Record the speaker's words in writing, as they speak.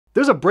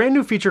There's a brand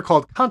new feature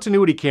called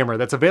Continuity Camera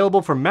that's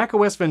available for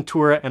macOS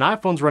Ventura and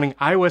iPhones running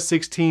iOS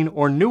 16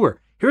 or newer.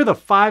 Here are the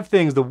 5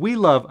 things that we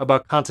love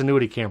about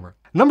Continuity Camera.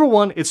 Number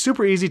 1, it's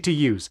super easy to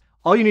use.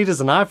 All you need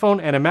is an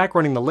iPhone and a Mac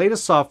running the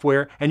latest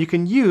software, and you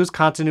can use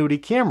Continuity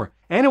Camera.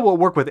 And it will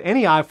work with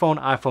any iPhone,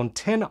 iPhone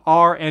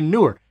XR and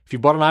newer. If you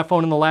bought an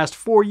iPhone in the last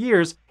 4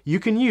 years,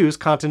 you can use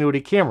Continuity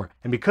Camera.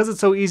 And because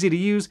it's so easy to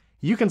use,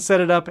 you can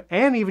set it up,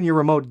 and even your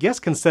remote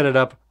guest can set it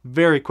up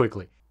very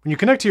quickly. When you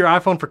connect to your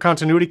iPhone for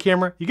Continuity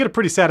Camera, you get a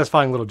pretty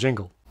satisfying little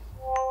jingle.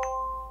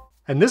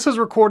 And this is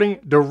recording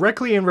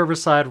directly in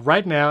Riverside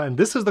right now, and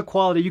this is the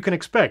quality you can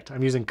expect.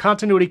 I'm using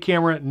Continuity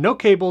Camera, no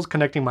cables,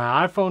 connecting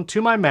my iPhone to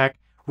my Mac,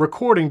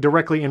 recording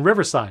directly in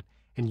Riverside.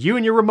 And you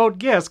and your remote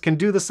guest can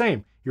do the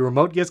same. Your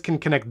remote guest can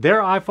connect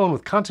their iPhone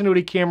with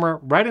Continuity Camera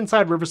right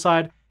inside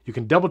Riverside. You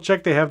can double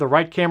check they have the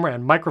right camera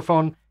and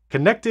microphone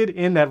connected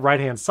in that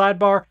right-hand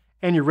sidebar,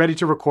 and you're ready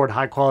to record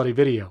high-quality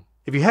video.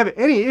 If you have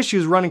any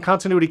issues running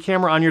Continuity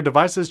Camera on your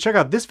devices, check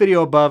out this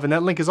video above, and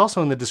that link is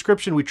also in the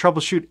description. We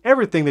troubleshoot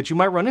everything that you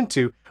might run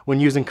into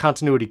when using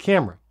Continuity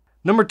Camera.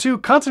 Number 2,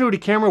 Continuity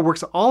Camera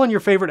works all in your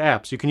favorite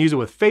apps. You can use it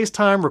with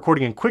FaceTime,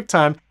 recording in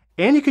QuickTime,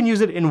 and you can use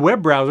it in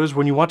web browsers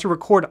when you want to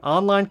record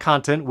online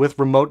content with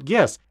remote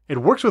guests. It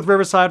works with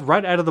Riverside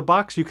right out of the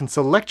box. You can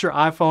select your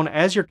iPhone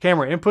as your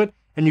camera input,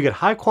 and you get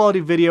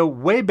high-quality video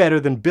way better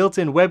than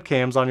built-in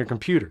webcams on your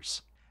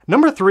computers.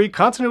 Number 3,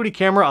 Continuity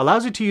Camera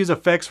allows you to use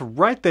effects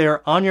right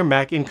there on your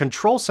Mac in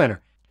Control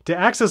Center. To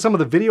access some of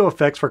the video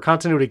effects for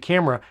Continuity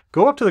Camera,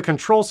 go up to the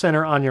Control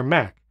Center on your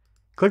Mac.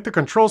 Click the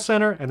Control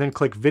Center and then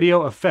click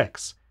Video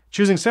Effects.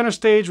 Choosing Center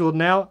Stage will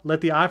now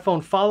let the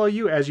iPhone follow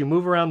you as you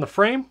move around the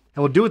frame,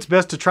 and will do its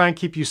best to try and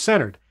keep you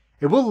centered.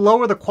 It will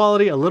lower the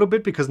quality a little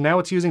bit because now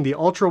it's using the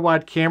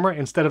ultra-wide camera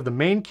instead of the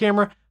main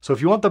camera, so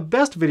if you want the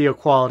best video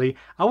quality,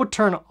 I would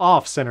turn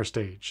off Center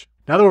Stage.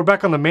 Now that we're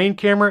back on the main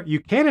camera, you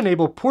can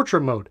enable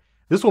portrait mode.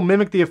 This will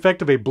mimic the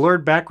effect of a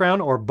blurred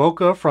background or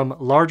bokeh from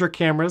larger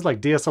cameras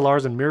like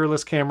DSLRs and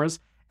mirrorless cameras,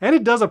 and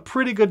it does a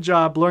pretty good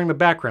job blurring the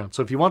background.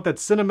 So if you want that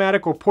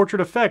cinematic or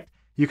portrait effect,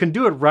 you can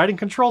do it right in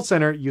Control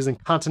Center using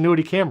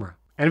Continuity Camera.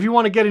 And if you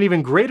want to get an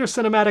even greater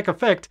cinematic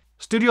effect,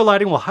 studio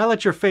lighting will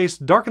highlight your face,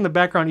 darken the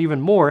background even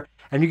more,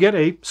 and you get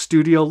a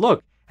studio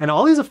look. And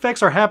all these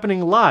effects are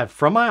happening live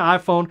from my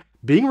iPhone,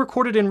 being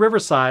recorded in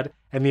Riverside,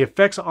 and the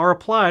effects are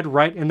applied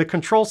right in the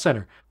Control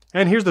Center.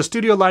 And here's the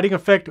studio lighting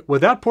effect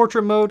without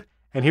portrait mode,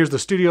 and here's the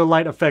studio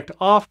light effect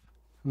off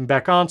and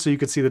back on so you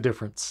can see the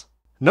difference.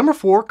 Number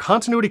 4,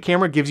 Continuity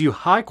Camera gives you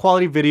high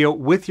quality video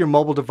with your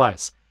mobile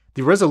device.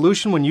 The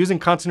resolution when using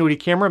Continuity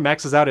Camera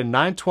maxes out at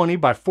 920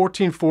 by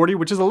 1440,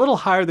 which is a little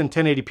higher than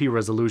 1080p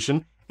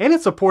resolution, and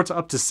it supports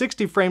up to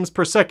 60 frames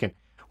per second.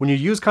 When you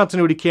use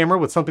Continuity Camera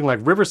with something like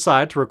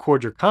Riverside to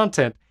record your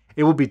content,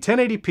 it will be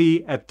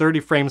 1080p at 30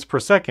 frames per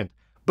second.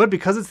 But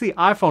because it's the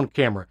iPhone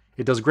camera,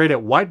 it does great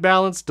at white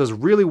balance, does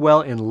really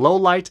well in low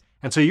light,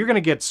 and so you're going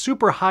to get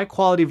super high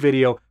quality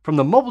video from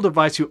the mobile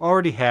device you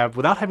already have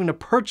without having to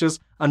purchase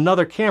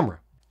another camera.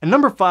 And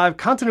number 5,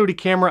 Continuity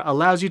Camera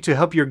allows you to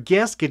help your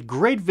guests get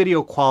great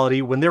video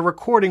quality when they're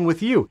recording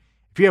with you.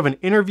 If you have an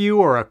interview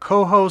or a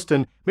co-host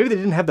and maybe they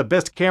didn't have the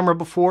best camera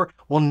before,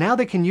 well now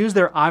they can use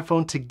their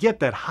iPhone to get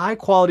that high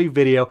quality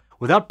video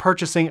without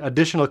purchasing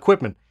additional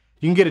equipment.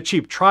 You can get a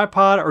cheap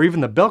tripod or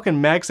even the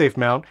Belkin MagSafe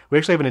mount. We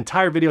actually have an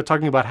entire video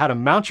talking about how to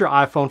mount your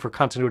iPhone for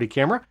Continuity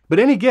Camera. But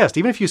any guest,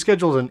 even if you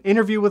scheduled an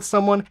interview with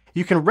someone,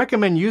 you can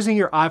recommend using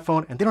your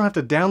iPhone and they don't have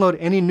to download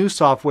any new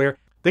software.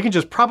 They can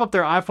just prop up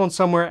their iPhone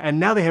somewhere and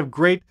now they have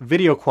great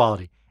video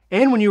quality.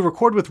 And when you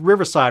record with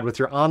Riverside with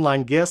your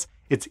online guests,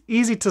 it's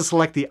easy to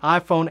select the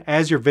iPhone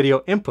as your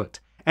video input.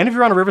 And if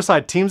you're on a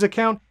Riverside Teams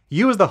account,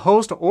 you as the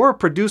host or a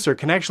producer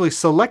can actually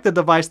select the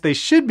device they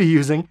should be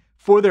using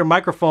for their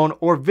microphone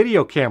or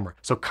video camera.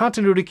 So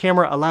Continuity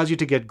Camera allows you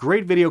to get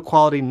great video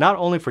quality not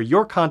only for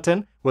your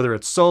content, whether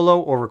it's solo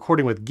or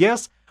recording with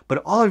guests,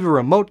 but all of your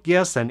remote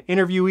guests and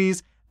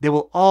interviewees, they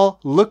will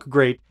all look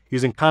great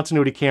using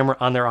Continuity Camera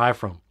on their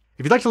iPhone.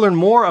 If you'd like to learn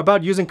more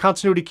about using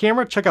Continuity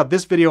Camera, check out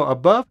this video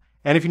above.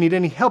 And if you need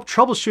any help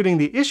troubleshooting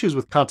the issues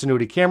with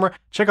Continuity Camera,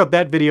 check out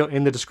that video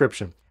in the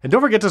description. And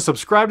don't forget to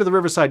subscribe to the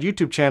Riverside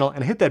YouTube channel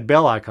and hit that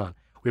bell icon.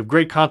 We have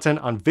great content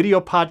on video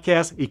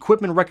podcasts,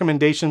 equipment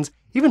recommendations,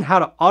 even how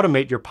to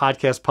automate your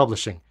podcast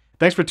publishing.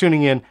 Thanks for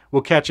tuning in.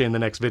 We'll catch you in the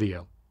next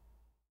video.